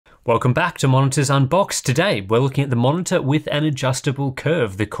Welcome back to Monitors Unboxed. Today we're looking at the monitor with an adjustable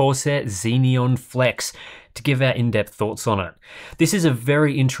curve, the Corsair Xeneon Flex, to give our in-depth thoughts on it. This is a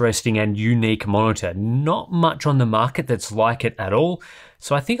very interesting and unique monitor. Not much on the market that's like it at all,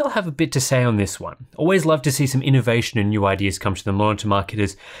 so I think I'll have a bit to say on this one. Always love to see some innovation and new ideas come to the monitor market,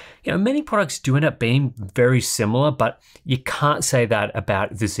 as many products do end up being very similar, but you can't say that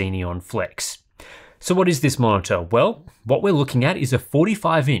about the Xeneon Flex. So what is this monitor? Well, what we're looking at is a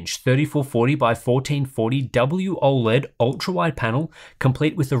 45-inch 3440 by 1440 WOLED ultra-wide panel,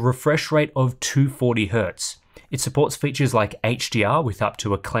 complete with a refresh rate of 240 Hz. It supports features like HDR with up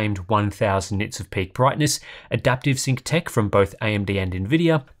to a claimed 1000 nits of peak brightness, adaptive sync tech from both AMD and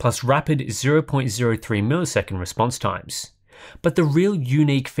Nvidia, plus rapid 0.03 millisecond response times. But the real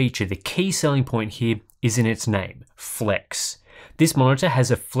unique feature, the key selling point here, is in its name, Flex. This monitor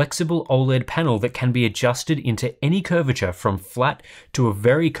has a flexible OLED panel that can be adjusted into any curvature from flat to a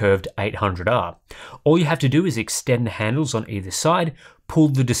very curved 800R. All you have to do is extend the handles on either side, pull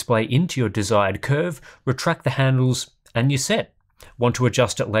the display into your desired curve, retract the handles, and you're set. Want to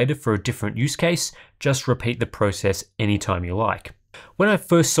adjust it later for a different use case? Just repeat the process anytime you like. When I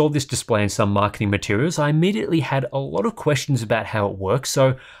first saw this display in some marketing materials, I immediately had a lot of questions about how it works,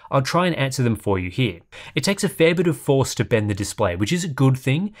 so I'll try and answer them for you here. It takes a fair bit of force to bend the display, which is a good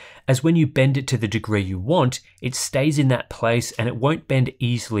thing, as when you bend it to the degree you want, it stays in that place and it won't bend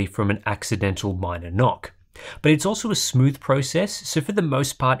easily from an accidental minor knock. But it's also a smooth process, so for the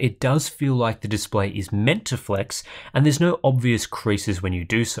most part it does feel like the display is meant to flex, and there's no obvious creases when you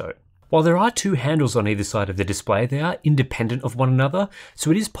do so. While there are two handles on either side of the display, they are independent of one another, so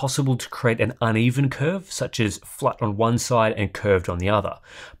it is possible to create an uneven curve, such as flat on one side and curved on the other.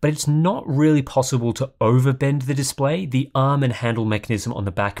 But it's not really possible to overbend the display. The arm and handle mechanism on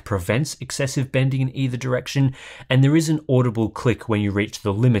the back prevents excessive bending in either direction, and there is an audible click when you reach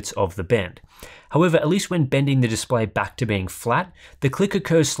the limits of the bend. However, at least when bending the display back to being flat, the click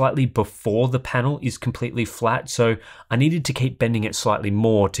occurs slightly before the panel is completely flat, so I needed to keep bending it slightly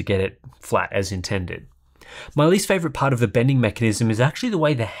more to get it flat as intended. My least favorite part of the bending mechanism is actually the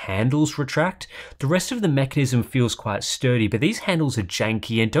way the handles retract. The rest of the mechanism feels quite sturdy, but these handles are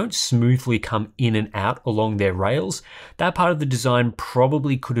janky and don't smoothly come in and out along their rails. That part of the design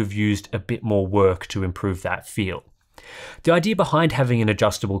probably could have used a bit more work to improve that feel. The idea behind having an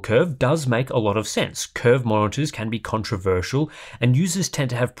adjustable curve does make a lot of sense. Curve monitors can be controversial, and users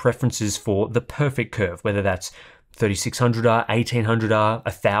tend to have preferences for the perfect curve, whether that's 3600R, 1800R,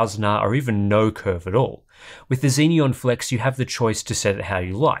 1000R, or even no curve at all. With the Xeneon Flex, you have the choice to set it how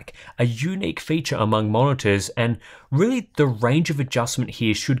you like, a unique feature among monitors, and really the range of adjustment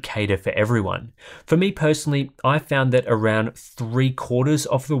here should cater for everyone. For me personally, I found that around 3/4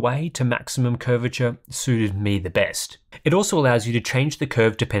 of the way to maximum curvature suited me the best. It also allows you to change the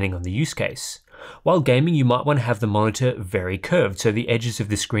curve depending on the use case. While gaming, you might want to have the monitor very curved, so the edges of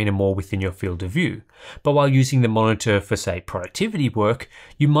the screen are more within your field of view. But while using the monitor for, say, productivity work,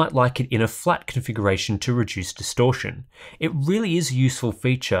 you might like it in a flat configuration to reduce distortion. It really is a useful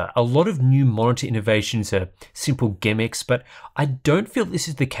feature. A lot of new monitor innovations are simple gimmicks, but I don't feel this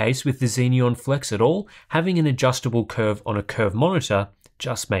is the case with the Xeneon Flex at all. Having an adjustable curve on a curved monitor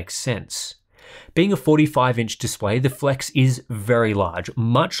just makes sense. Being a 45-inch display, the Flex is very large,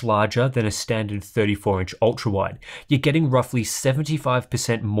 much larger than a standard 34-inch ultra-wide. You're getting roughly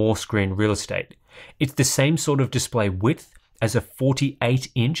 75% more screen real estate. It's the same sort of display width as a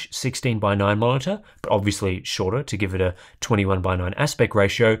 48-inch 16:9 monitor, but obviously shorter to give it a 21:9 aspect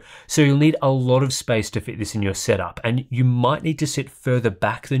ratio, so you'll need a lot of space to fit this in your setup, and you might need to sit further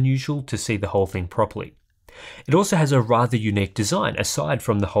back than usual to see the whole thing properly. It also has a rather unique design, aside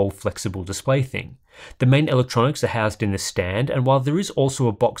from the whole flexible display thing. The main electronics are housed in the stand, and while there is also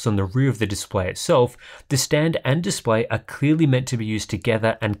a box on the rear of the display itself, the stand and display are clearly meant to be used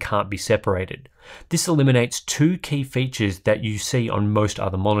together and can't be separated. This eliminates two key features that you see on most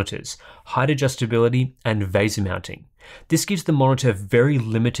other monitors: height adjustability and VESA mounting. This gives the monitor very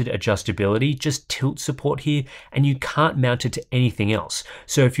limited adjustability, just tilt support here, and you can't mount it to anything else.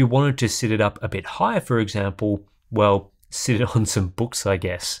 So if you wanted to sit it up a bit higher, for example, well, sit it on some books, I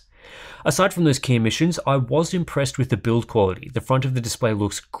guess. Aside from those key omissions, I was impressed with the build quality. The front of the display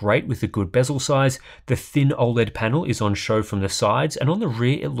looks great with a good bezel size, the thin OLED panel is on show from the sides, and on the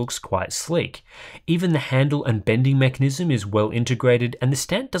rear it looks quite sleek. Even the handle and bending mechanism is well integrated, and the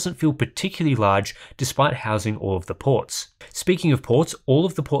stand doesn't feel particularly large despite housing all of the ports. Speaking of ports, all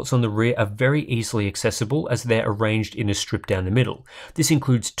of the ports on the rear are very easily accessible as they're arranged in a strip down the middle. This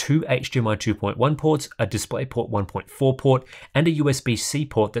includes two HDMI 2.1 ports, a DisplayPort 1.4 port, and a USB-C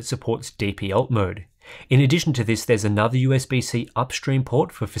port that supports DP Alt mode. In addition to this, there's another USB-C upstream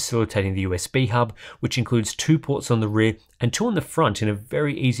port for facilitating the USB hub, which includes 2 ports on the rear and 2 on the front in a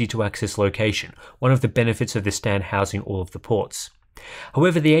very easy to access location, one of the benefits of the stand housing all of the ports.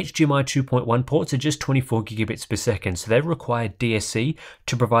 However, the HDMI 2.1 ports are just 24 gigabits per second, so they require DSC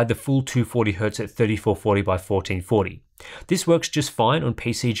to provide the full 240Hz at 3440 by 1440. This works just fine on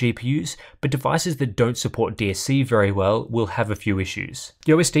PC GPUs, but devices that don't support DSC very well will have a few issues.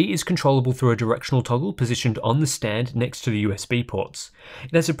 The OSD is controllable through a directional toggle positioned on the stand next to the USB ports.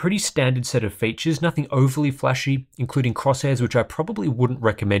 It has a pretty standard set of features, nothing overly flashy, including crosshairs, which I probably wouldn't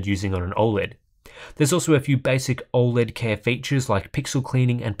recommend using on an OLED. There's also a few basic OLED care features like pixel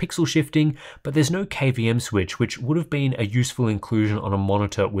cleaning and pixel shifting, but there's no KVM switch, which would have been a useful inclusion on a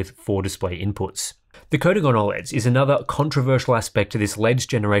monitor with 4 display inputs. The coating on OLEDs is another controversial aspect to this latest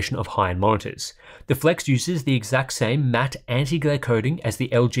generation of high-end monitors. The Flex uses the exact same matte anti-glare coating as the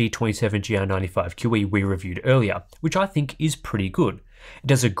LG 27GR95QE we reviewed earlier, which I think is pretty good. It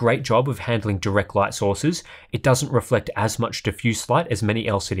does a great job of handling direct light sources, it doesn't reflect as much diffuse light as many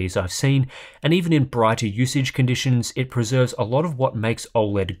LCDs I've seen, and even in brighter usage conditions, it preserves a lot of what makes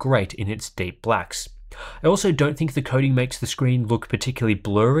OLED great in its deep blacks. I also don't think the coating makes the screen look particularly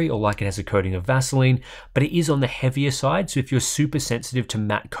blurry or like it has a coating of Vaseline, but it is on the heavier side, so if you're super sensitive to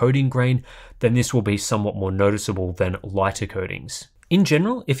matte coating grain, then this will be somewhat more noticeable than lighter coatings. In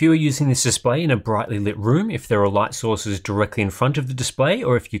general, if you are using this display in a brightly lit room, if there are light sources directly in front of the display,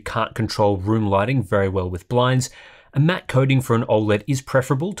 or if you can't control room lighting very well with blinds, a matte coating for an OLED is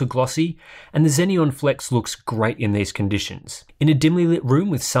preferable to glossy, and the Xeneon Flex looks great in these conditions. In a dimly lit room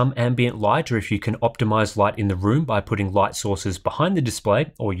with some ambient light, or if you can optimize light in the room by putting light sources behind the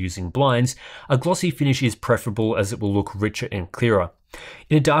display or using blinds, a glossy finish is preferable as it will look richer and clearer.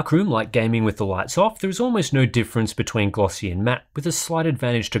 In a dark room like gaming with the lights off, there is almost no difference between glossy and matte, with a slight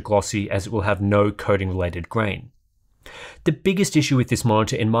advantage to glossy as it will have no coating related grain. The biggest issue with this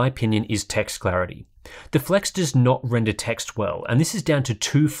monitor, in my opinion, is text clarity. The Flex does not render text well, and this is down to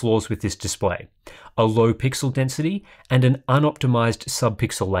 2 flaws with this display: a low pixel density and an unoptimized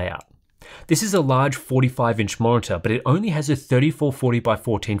subpixel layout. This is a large 45-inch monitor, but it only has a 3440 by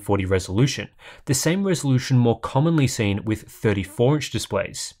 1440 resolution, the same resolution more commonly seen with 34-inch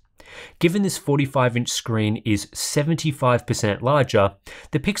displays. Given this 45-inch screen is 75% larger,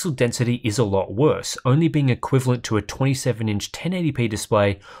 the pixel density is a lot worse, only being equivalent to a 27-inch 1080p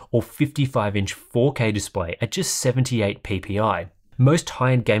display or 55-inch 4K display at just 78 ppi. Most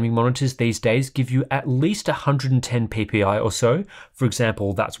high-end gaming monitors these days give you at least 110 ppi or so. For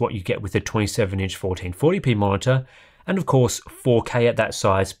example, that's what you get with a 27-inch 1440p monitor, and of course 4K at that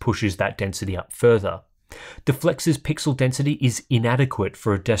size pushes that density up further. The Flex's pixel density is inadequate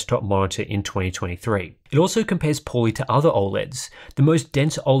for a desktop monitor in 2023. It also compares poorly to other OLEDs. The most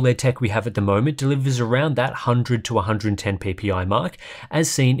dense OLED tech we have at the moment delivers around that 100 to 110 ppi mark,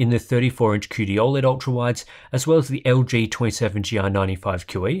 as seen in the 34-inch QD OLED ultrawides, as well as the LG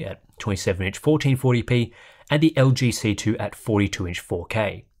 27GR95QE at 27-inch 1440p, and the LG C2 at 42-inch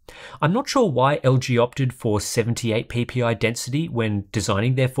 4K. I'm not sure why LG opted for 78 ppi density when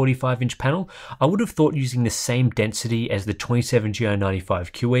designing their 45-inch panel. I would have thought using the same density as the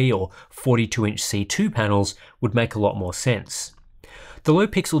 27GR95QE or 42-inch C2 panels would make a lot more sense. The low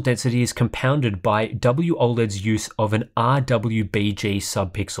pixel density is compounded by WOLED's use of an RWBG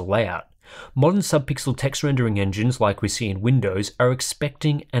subpixel layout. Modern subpixel text rendering engines like we see in Windows are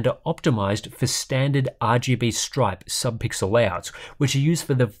expecting and are optimized for standard RGB stripe subpixel layouts, which are used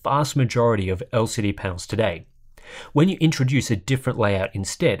for the vast majority of LCD panels today. When you introduce a different layout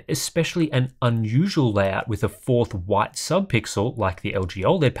instead, especially an unusual layout with a 4th white subpixel like the LG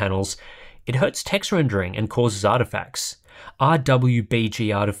OLED panels, it hurts text rendering and causes artifacts.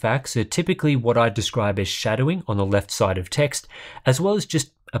 RWBG artifacts are typically what I describe as shadowing on the left side of text, as well as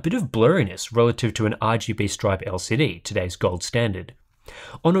just a bit of blurriness relative to an RGB stripe LCD, today's gold standard.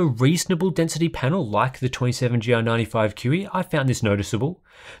 On a reasonable density panel like the 27GR95QE, I found this noticeable.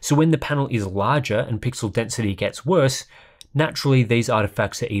 So when the panel is larger and pixel density gets worse, naturally these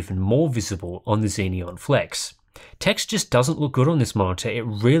artifacts are even more visible on the Xeneon Flex. Text just doesn't look good on this monitor. It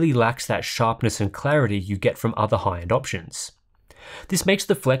really lacks that sharpness and clarity you get from other high-end options. This makes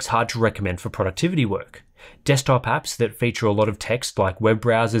the Flex hard to recommend for productivity work. Desktop apps that feature a lot of text like web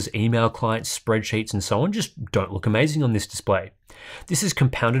browsers, email clients, spreadsheets, and so on just don't look amazing on this display. This is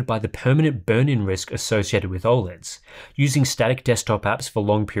compounded by the permanent burn-in risk associated with OLEDs. Using static desktop apps for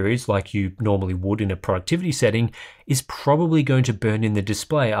long periods like you normally would in a productivity setting is probably going to burn in the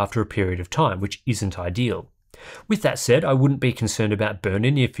display after a period of time, which isn't ideal. With that said, I wouldn't be concerned about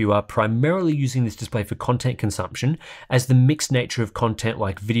burn-in if you are primarily using this display for content consumption, as the mixed nature of content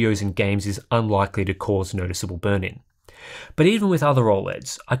like videos and games is unlikely to cause noticeable burn-in. But even with other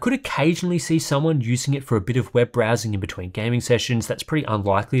OLEDs, I could occasionally see someone using it for a bit of web browsing in between gaming sessions. That's pretty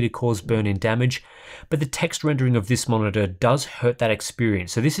unlikely to cause burn-in damage, but the text rendering of this monitor does hurt that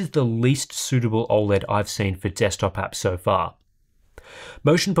experience, so this is the least suitable OLED I've seen for desktop apps so far.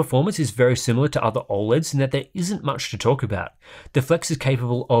 Motion performance is very similar to other OLEDs in that there isn't much to talk about. The Flex is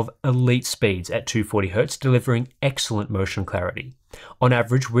capable of elite speeds at 240Hz, delivering excellent motion clarity. On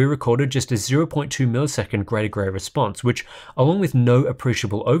average, we recorded just a 0.2 millisecond greater grey response, which, along with no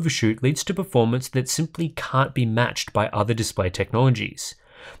appreciable overshoot, leads to performance that simply can't be matched by other display technologies.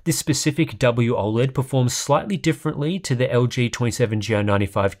 This specific WOLED performs slightly differently to the LG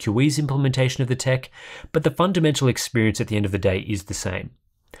 27GR95 QE's implementation of the tech, but the fundamental experience at the end of the day is the same.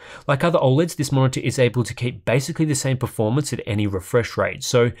 Like other OLEDs, this monitor is able to keep basically the same performance at any refresh rate,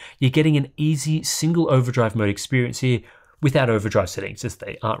 so you're getting an easy single overdrive mode experience here without overdrive settings, as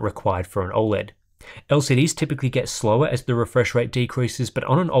they aren't required for an OLED. LCDs typically get slower as the refresh rate decreases, but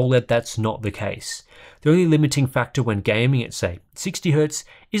on an OLED that's not the case. The only limiting factor when gaming at, say, 60Hz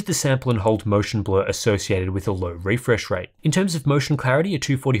is the sample and hold motion blur associated with a low refresh rate. In terms of motion clarity, a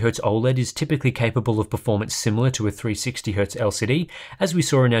 240Hz OLED is typically capable of performance similar to a 360Hz LCD, as we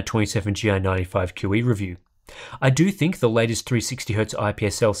saw in our 27GR95 QE review. I do think the latest 360Hz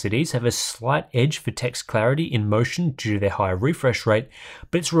IPS LCDs have a slight edge for text clarity in motion due to their higher refresh rate,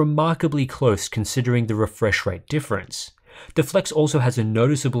 but it's remarkably close considering the refresh rate difference. The Flex also has a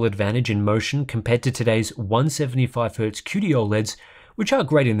noticeable advantage in motion compared to today's 175Hz QD OLEDs, which are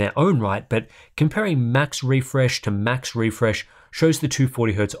great in their own right, but comparing max refresh to max refresh shows the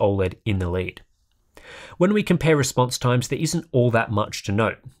 240Hz OLED in the lead. When we compare response times, there isn't all that much to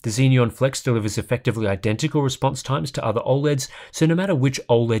note. The Xeneon Flex delivers effectively identical response times to other OLEDs, so no matter which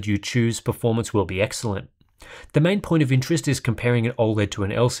OLED you choose, performance will be excellent. The main point of interest is comparing an OLED to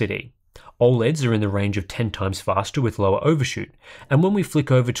an LCD. OLEDs are in the range of 10 times faster with lower overshoot, and when we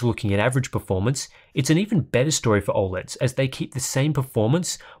flick over to looking at average performance, it's an even better story for OLEDs as they keep the same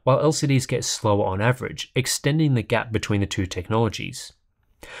performance while LCDs get slower on average, extending the gap between the two technologies.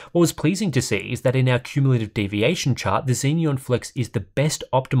 What was pleasing to see is that in our cumulative deviation chart, the Xeneon Flex is the best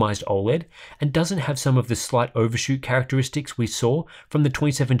optimized OLED and doesn't have some of the slight overshoot characteristics we saw from the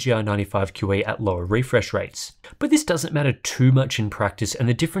 27GR95 QE at lower refresh rates. But this doesn't matter too much in practice, and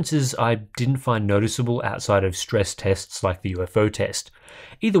the differences I didn't find noticeable outside of stress tests like the UFO test.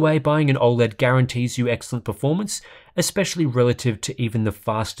 Either way, buying an OLED guarantees you excellent performance, especially relative to even the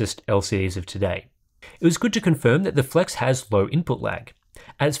fastest LCDs of today. It was good to confirm that the Flex has low input lag.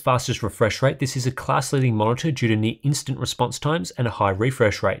 At its fastest refresh rate, this is a class-leading monitor due to near instant response times and a high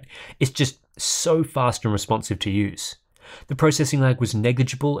refresh rate. It's just so fast and responsive to use. The processing lag was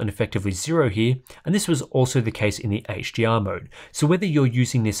negligible and effectively zero here, and this was also the case in the HDR mode. So whether you're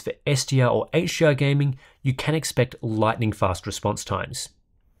using this for SDR or HDR gaming, you can expect lightning fast response times.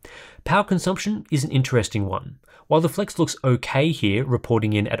 Power consumption is an interesting one. While the Flex looks okay here,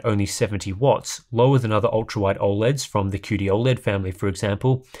 reporting in at only 70 watts, lower than other ultrawide OLEDs from the QD OLED family for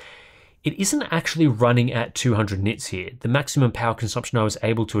example, it isn't actually running at 200 nits here. The maximum power consumption I was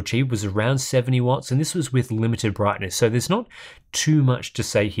able to achieve was around 70 watts, and this was with limited brightness, so there's not too much to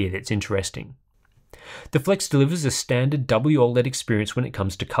say here that's interesting. The Flex delivers a standard WOLED experience when it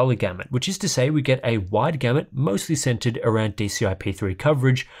comes to color gamut, which is to say we get a wide gamut mostly centered around DCI-P3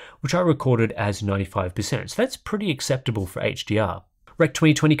 coverage, which I recorded as 95%, so that's pretty acceptable for HDR. Rec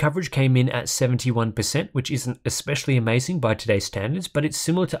 2020 coverage came in at 71%, which isn't especially amazing by today's standards, but it's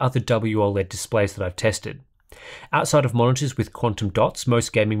similar to other WOLED displays that I've tested. Outside of monitors with quantum dots,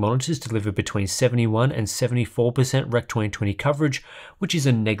 most gaming monitors deliver between 71 and 74% Rec 2020 coverage, which is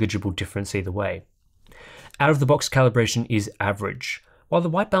a negligible difference either way. Out-of-the-box calibration is average. While the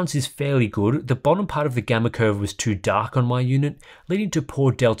white balance is fairly good, the bottom part of the gamma curve was too dark on my unit, leading to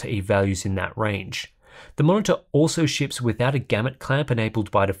poor delta E values in that range. The monitor also ships without a gamut clamp enabled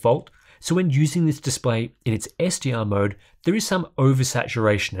by default, so when using this display in its SDR mode, there is some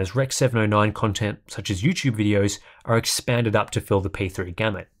oversaturation as Rec 709 content, such as YouTube videos, are expanded up to fill the P3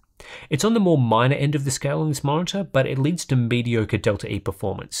 gamut. It's on the more minor end of the scale on this monitor, but it leads to mediocre delta E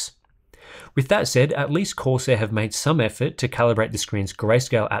performance. With that said, at least Corsair have made some effort to calibrate the screen's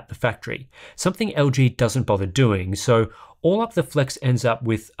grayscale at the factory, something LG doesn't bother doing, so all up the Flex ends up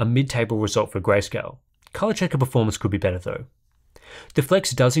with a mid-table result for grayscale. Color checker performance could be better though. The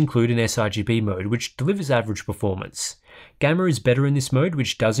Flex does include an sRGB mode, which delivers average performance. Gamma is better in this mode,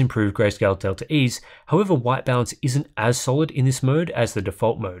 which does improve grayscale delta E's, however white balance isn't as solid in this mode as the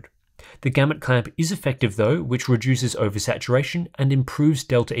default mode. The gamut clamp is effective though, which reduces oversaturation and improves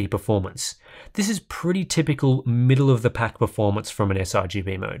delta E performance. This is pretty typical middle of the pack performance from an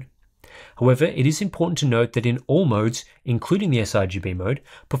sRGB mode. However, it is important to note that in all modes, including the sRGB mode,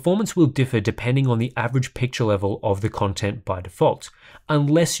 performance will differ depending on the average picture level of the content by default,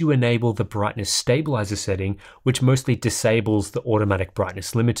 unless you enable the brightness stabilizer setting, which mostly disables the automatic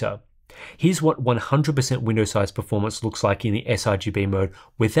brightness limiter. Here's what 100% window size performance looks like in the sRGB mode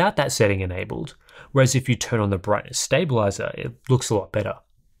without that setting enabled, whereas if you turn on the brightness stabilizer, it looks a lot better.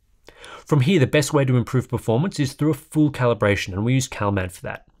 From here, the best way to improve performance is through a full calibration, and we use CalMAD for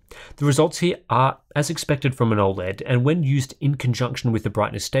that. The results here are as expected from an OLED, and when used in conjunction with the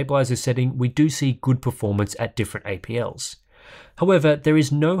brightness stabilizer setting, we do see good performance at different APLs. However, there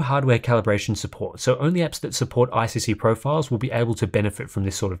is no hardware calibration support, so only apps that support ICC profiles will be able to benefit from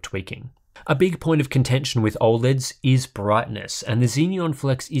this sort of tweaking. A big point of contention with OLEDs is brightness, and the Xeneon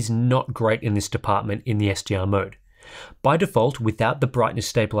Flex is not great in this department in the SDR mode. By default, without the brightness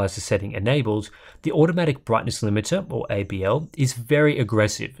stabilizer setting enabled, the automatic brightness limiter, or ABL, is very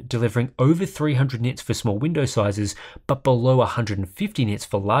aggressive, delivering over 300 nits for small window sizes, but below 150 nits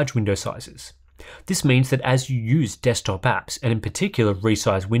for large window sizes. This means that as you use desktop apps, and in particular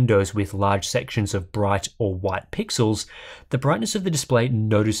resize windows with large sections of bright or white pixels, the brightness of the display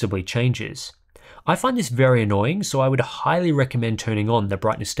noticeably changes. I find this very annoying, so I would highly recommend turning on the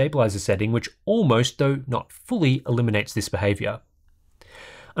brightness stabilizer setting, which almost, though not fully, eliminates this behavior.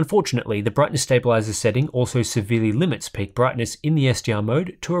 Unfortunately, the brightness stabilizer setting also severely limits peak brightness in the SDR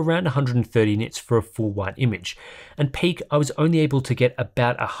mode to around 130 nits for a full white image, and peak I was only able to get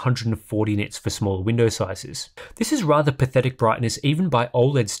about 140 nits for smaller window sizes. This is rather pathetic brightness even by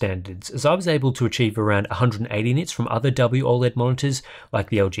OLED standards, as I was able to achieve around 180 nits from other WOLED monitors like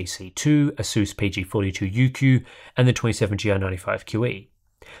the LG C2, Asus PG42UQ, and the 27GR95QE.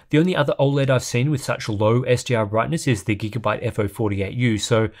 The only other OLED I've seen with such low SDR brightness is the Gigabyte FO48U,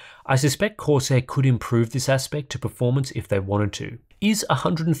 so I suspect Corsair could improve this aspect to performance if they wanted to. Is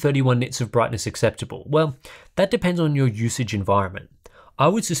 131 nits of brightness acceptable? Well, that depends on your usage environment. I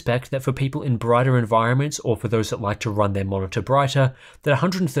would suspect that for people in brighter environments or for those that like to run their monitor brighter, that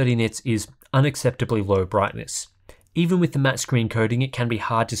 130 nits is unacceptably low brightness. Even with the matte screen coating, it can be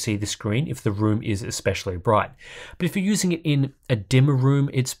hard to see the screen if the room is especially bright. But if you're using it in a dimmer room,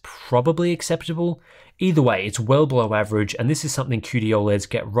 it's probably acceptable. Either way, it's well below average, and this is something QD-OLEDs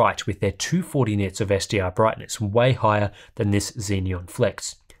get right with their 240 nits of SDR brightness, way higher than this Xeneon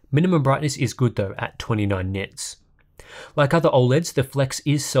Flex. Minimum brightness is good though, at 29 nits. Like other OLEDs, the Flex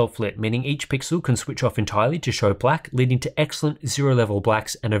is self-lit, meaning each pixel can switch off entirely to show black, leading to excellent zero-level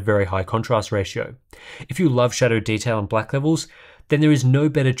blacks and a very high contrast ratio. If you love shadow detail and black levels, then there is no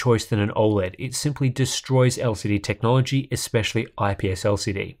better choice than an OLED. It simply destroys LCD technology, especially IPS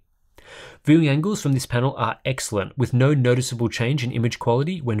LCD. Viewing angles from this panel are excellent, with no noticeable change in image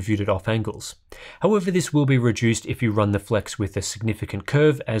quality when viewed at off angles. However, this will be reduced if you run the Flex with a significant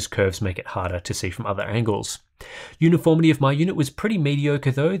curve, as curves make it harder to see from other angles. Uniformity of my unit was pretty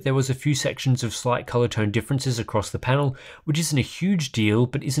mediocre though. There was a few sections of slight color tone differences across the panel, which isn't a huge deal,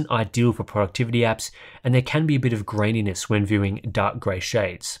 but isn't ideal for productivity apps, and there can be a bit of graininess when viewing dark grey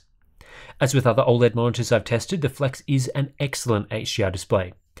shades. As with other OLED monitors I've tested, the Flex is an excellent HDR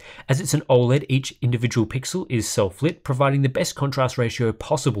display. As it's an OLED, each individual pixel is self-lit, providing the best contrast ratio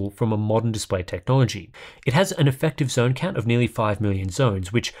possible from a modern display technology. It has an effective zone count of nearly 5 million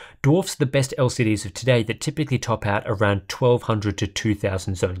zones, which dwarfs the best LCDs of today that typically top out around 1200 to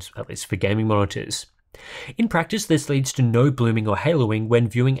 2000 zones, at least for gaming monitors. In practice, this leads to no blooming or haloing when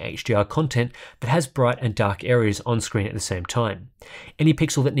viewing HDR content that has bright and dark areas on screen at the same time. Any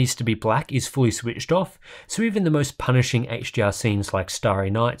pixel that needs to be black is fully switched off, so even the most punishing HDR scenes like starry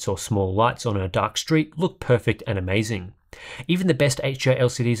nights or small lights on a dark street look perfect and amazing. Even the best HDR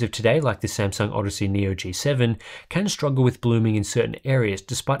LCDs of today, like the Samsung Odyssey Neo G7, can struggle with blooming in certain areas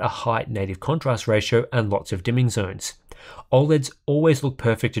despite a high native contrast ratio and lots of dimming zones. OLEDs always look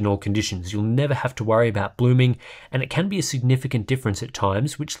perfect in all conditions. You'll never have to worry about blooming, and it can be a significant difference at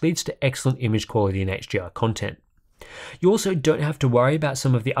times, which leads to excellent image quality in HDR content. You also don't have to worry about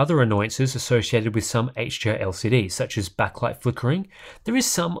some of the other annoyances associated with some HDR LCDs, such as backlight flickering. There is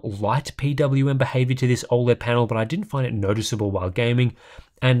some light PWM behavior to this OLED panel, but I didn't find it noticeable while gaming,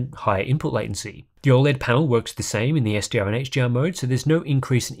 and higher input latency. The OLED panel works the same in the SDR and HDR mode, so there's no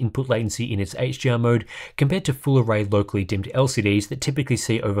increase in input latency in its HDR mode compared to full array locally dimmed LCDs that typically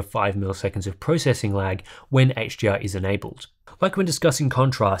see over 5 milliseconds of processing lag when HDR is enabled. Like when discussing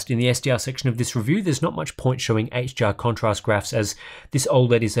contrast in the SDR section of this review, there's not much point showing HDR contrast graphs as this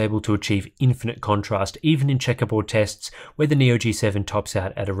OLED is able to achieve infinite contrast even in checkerboard tests where the Neo G7 tops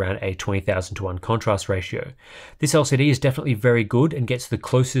out at around a 20,000:1 contrast ratio. This LCD is definitely very good and gets the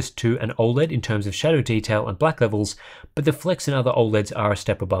closest to an OLED in terms of shadow detail and black levels, but the Flex and other OLEDs are a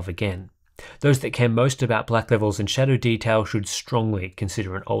step above again. Those that care most about black levels and shadow detail should strongly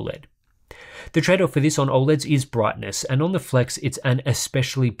consider an OLED. The trade-off for this on OLEDs is brightness, and on the Flex it's an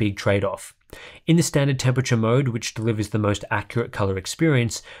especially big trade-off. In the standard temperature mode, which delivers the most accurate color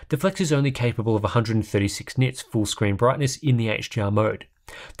experience, the Flex is only capable of 136 nits full screen brightness in the HDR mode.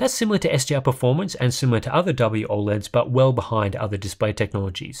 That's similar to HDR Performance and similar to other WOLEDs, but well behind other display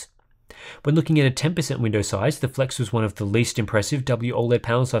technologies. When looking at a 10% window size, the Flex was one of the least impressive WOLED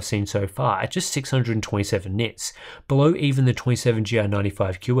panels I've seen so far at just 627 nits, below even the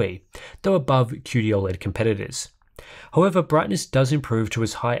 27GR95QE, though above QD-OLED competitors. However, brightness does improve to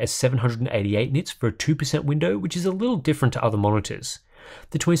as high as 788 nits for a 2% window, which is a little different to other monitors.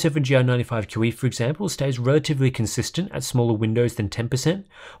 The 27GR95QE, for example, stays relatively consistent at smaller windows than 10%,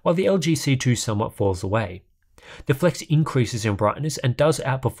 while the LG C2 somewhat falls away. The Flex increases in brightness and does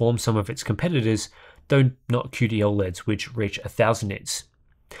outperform some of its competitors, though not QD OLEDs, which reach 1000 nits.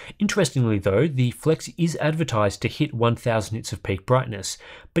 Interestingly though, the Flex is advertised to hit 1000 nits of peak brightness,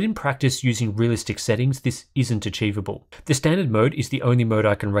 but in practice using realistic settings this isn't achievable. The standard mode is the only mode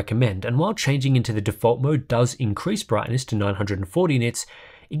I can recommend, and while changing into the default mode does increase brightness to 940 nits,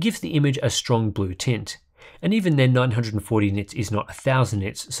 it gives the image a strong blue tint. And even then 940 nits is not 1000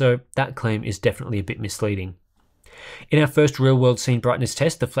 nits, so that claim is definitely a bit misleading. In our first real-world scene brightness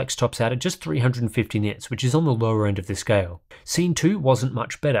test, the Flex tops out at just 350 nits, which is on the lower end of the scale. Scene 2 wasn't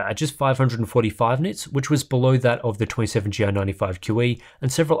much better, at just 545 nits, which was below that of the 27GR95QE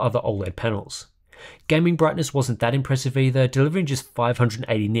and several other OLED panels. Gaming brightness wasn't that impressive either, delivering just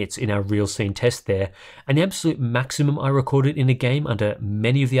 580 nits in our real scene test there, and the absolute maximum I recorded in a game under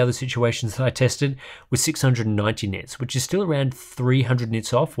many of the other situations that I tested was 690 nits, which is still around 300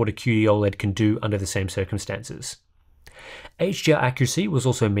 nits off what a QD OLED can do under the same circumstances. HDR accuracy was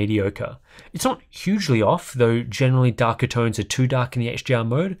also mediocre. It's not hugely off, though generally darker tones are too dark in the HDR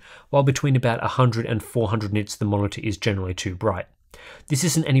mode, while between about 100 and 400 nits the monitor is generally too bright. This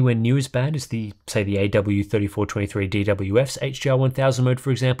isn't anywhere near as bad as the AW3423DWF's HDR 1000 mode, for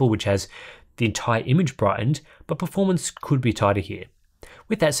example, which has the entire image brightened, but performance could be tighter here.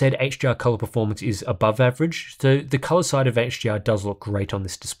 With that said, HDR color performance is above average, so the color side of HDR does look great on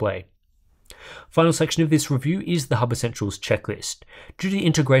this display. Final section of this review is the Hub Essentials checklist. Due to the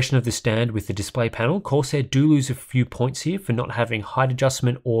integration of the stand with the display panel, Corsair do lose a few points here for not having height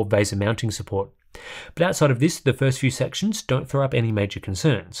adjustment or VESA mounting support. But outside of this, the first few sections don't throw up any major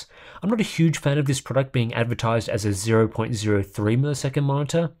concerns. I'm not a huge fan of this product being advertised as a 0.03 millisecond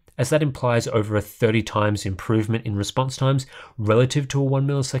monitor, as that implies over a 30 times improvement in response times relative to a 1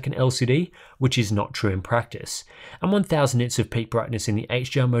 millisecond LCD, which is not true in practice. And 1000 nits of peak brightness in the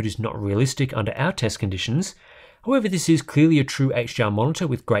HDR mode is not realistic under our test conditions. However, this is clearly a true HDR monitor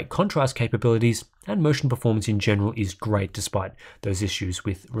with great contrast capabilities, and motion performance in general is great despite those issues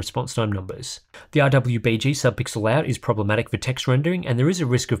with response time numbers. The RWBG subpixel layout is problematic for text rendering, and there is a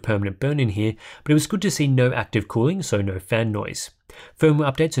risk of permanent burn in here, but it was good to see no active cooling, so no fan noise.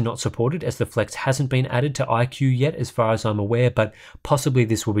 Firmware updates are not supported as the Flex hasn't been added to iQOO yet as far as I'm aware, but possibly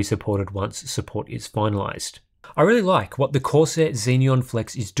this will be supported once support is finalized. I really like what the Corsair Xeneon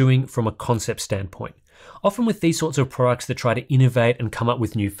Flex is doing from a concept standpoint. Often with these sorts of products that try to innovate and come up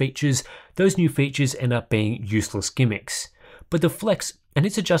with new features, those new features end up being useless gimmicks. But the Flex and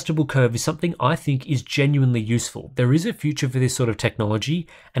its adjustable curve is something I think is genuinely useful. There is a future for this sort of technology,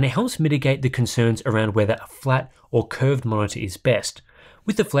 and it helps mitigate the concerns around whether a flat or curved monitor is best.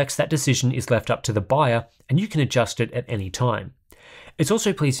 With the Flex, that decision is left up to the buyer, and you can adjust it at any time. It's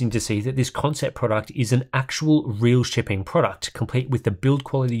also pleasing to see that this concept product is an actual real shipping product, complete with the build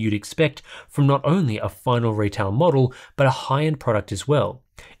quality you'd expect from not only a final retail model, but a high-end product as well.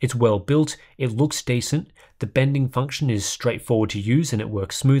 It's well built, it looks decent, the bending function is straightforward to use and it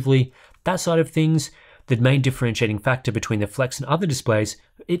works smoothly. That side of things, the main differentiating factor between the Flex and other displays,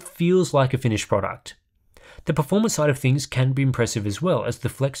 it feels like a finished product. The performance side of things can be impressive as well, as the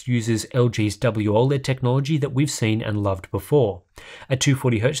Flex uses LG's WOLED technology that we've seen and loved before. At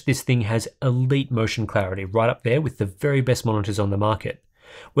 240Hz, this thing has elite motion clarity, right up there with the very best monitors on the market.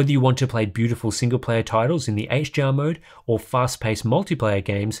 Whether you want to play beautiful single-player titles in the HDR mode or fast-paced multiplayer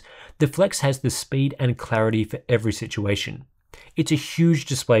games, the Flex has the speed and clarity for every situation. It's a huge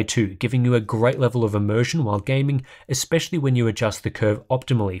display too, giving you a great level of immersion while gaming, especially when you adjust the curve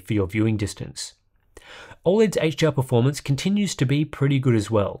optimally for your viewing distance. OLED's HDR performance continues to be pretty good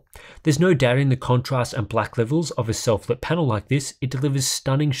as well. There's no doubting the contrast and black levels of a self-lit panel like this. It delivers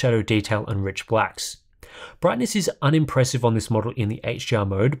stunning shadow detail and rich blacks. Brightness is unimpressive on this model in the HDR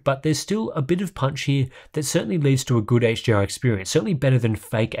mode, but there's still a bit of punch here that certainly leads to a good HDR experience, certainly better than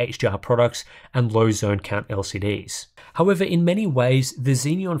fake HDR products and low zone count LCDs. However, in many ways, the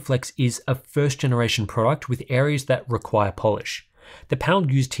Xeneon Flex is a first generation product with areas that require polish. The panel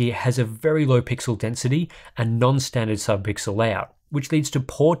used here has a very low pixel density and non-standard subpixel layout, which leads to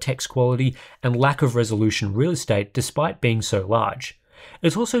poor text quality and lack of resolution real estate despite being so large.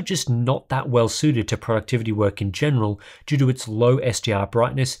 It's also just not that well suited to productivity work in general due to its low SDR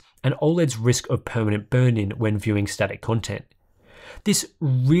brightness and OLED's risk of permanent burn-in when viewing static content. This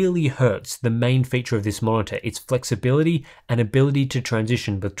really hurts the main feature of this monitor, its flexibility and ability to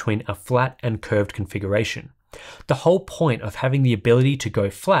transition between a flat and curved configuration. The whole point of having the ability to go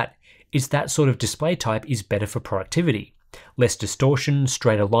flat is that sort of display type is better for productivity. Less distortion,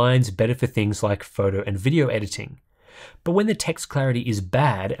 straighter lines, better for things like photo and video editing. But when the text clarity is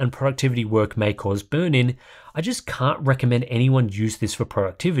bad and productivity work may cause burn-in, I just can't recommend anyone use this for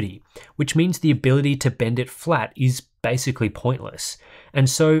productivity, which means the ability to bend it flat is basically pointless. And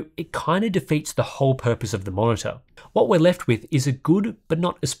so it kind of defeats the whole purpose of the monitor. What we're left with is a good, but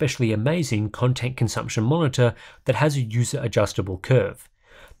not especially amazing content consumption monitor that has a user adjustable curve.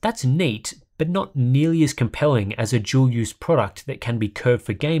 That's neat, but not nearly as compelling as a dual use product that can be curved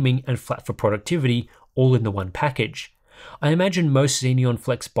for gaming and flat for productivity, all in the one package. I imagine most Xeneon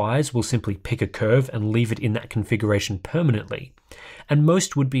Flex buyers will simply pick a curve and leave it in that configuration permanently. And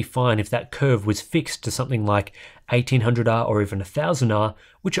most would be fine if that curve was fixed to something like 1800R or even 1000R,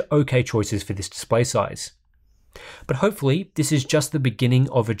 which are okay choices for this display size. But hopefully this is just the beginning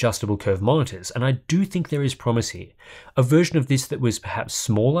of adjustable curve monitors, and I do think there is promise here. A version of this that was perhaps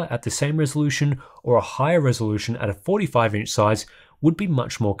smaller at the same resolution or a higher resolution at a 45-inch size would be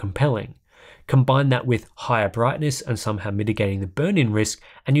much more compelling. Combine that with higher brightness and somehow mitigating the burn-in risk,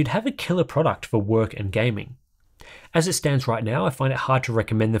 and you'd have a killer product for work and gaming. As it stands right now, I find it hard to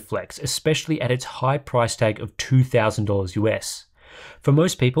recommend the Flex, especially at its high price tag of $2,000 US. For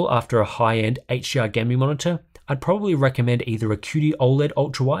most people, after a high-end HDR gaming monitor, I'd probably recommend either a QD OLED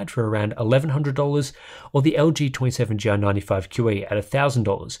ultrawide for around $1,100 or the LG 27GR95QE at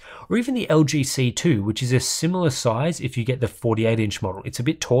 $1,000, or even the LG C2, which is a similar size if you get the 48-inch model. It's a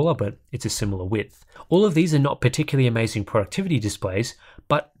bit taller, but it's a similar width. All of these are not particularly amazing productivity displays,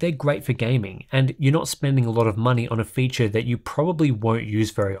 but they're great for gaming, and you're not spending a lot of money on a feature that you probably won't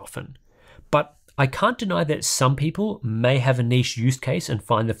use very often. But I can't deny that some people may have a niche use case and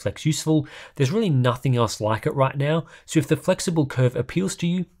find the Flex useful. There's really nothing else like it right now, so if the flexible curve appeals to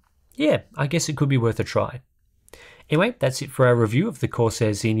you, yeah, I guess it could be worth a try. Anyway, that's it for our review of the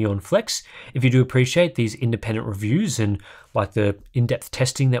Corsair Xeneon Flex. If you do appreciate these independent reviews and like the in-depth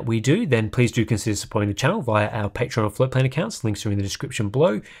testing that we do, then please do consider supporting the channel via our Patreon or Floatplane accounts. Links are in the description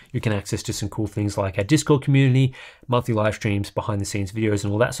below. You can access to some cool things like our Discord community, monthly live streams, behind the scenes videos,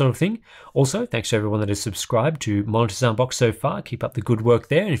 and all that sort of thing. Also, thanks to everyone that has subscribed to Monitors Unboxed so far. Keep up the good work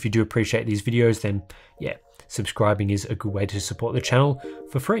there. And if you do appreciate these videos, then yeah, subscribing is a good way to support the channel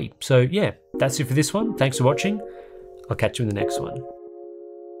for free. So yeah, that's it for this one. Thanks for watching. I'll catch you in the next one.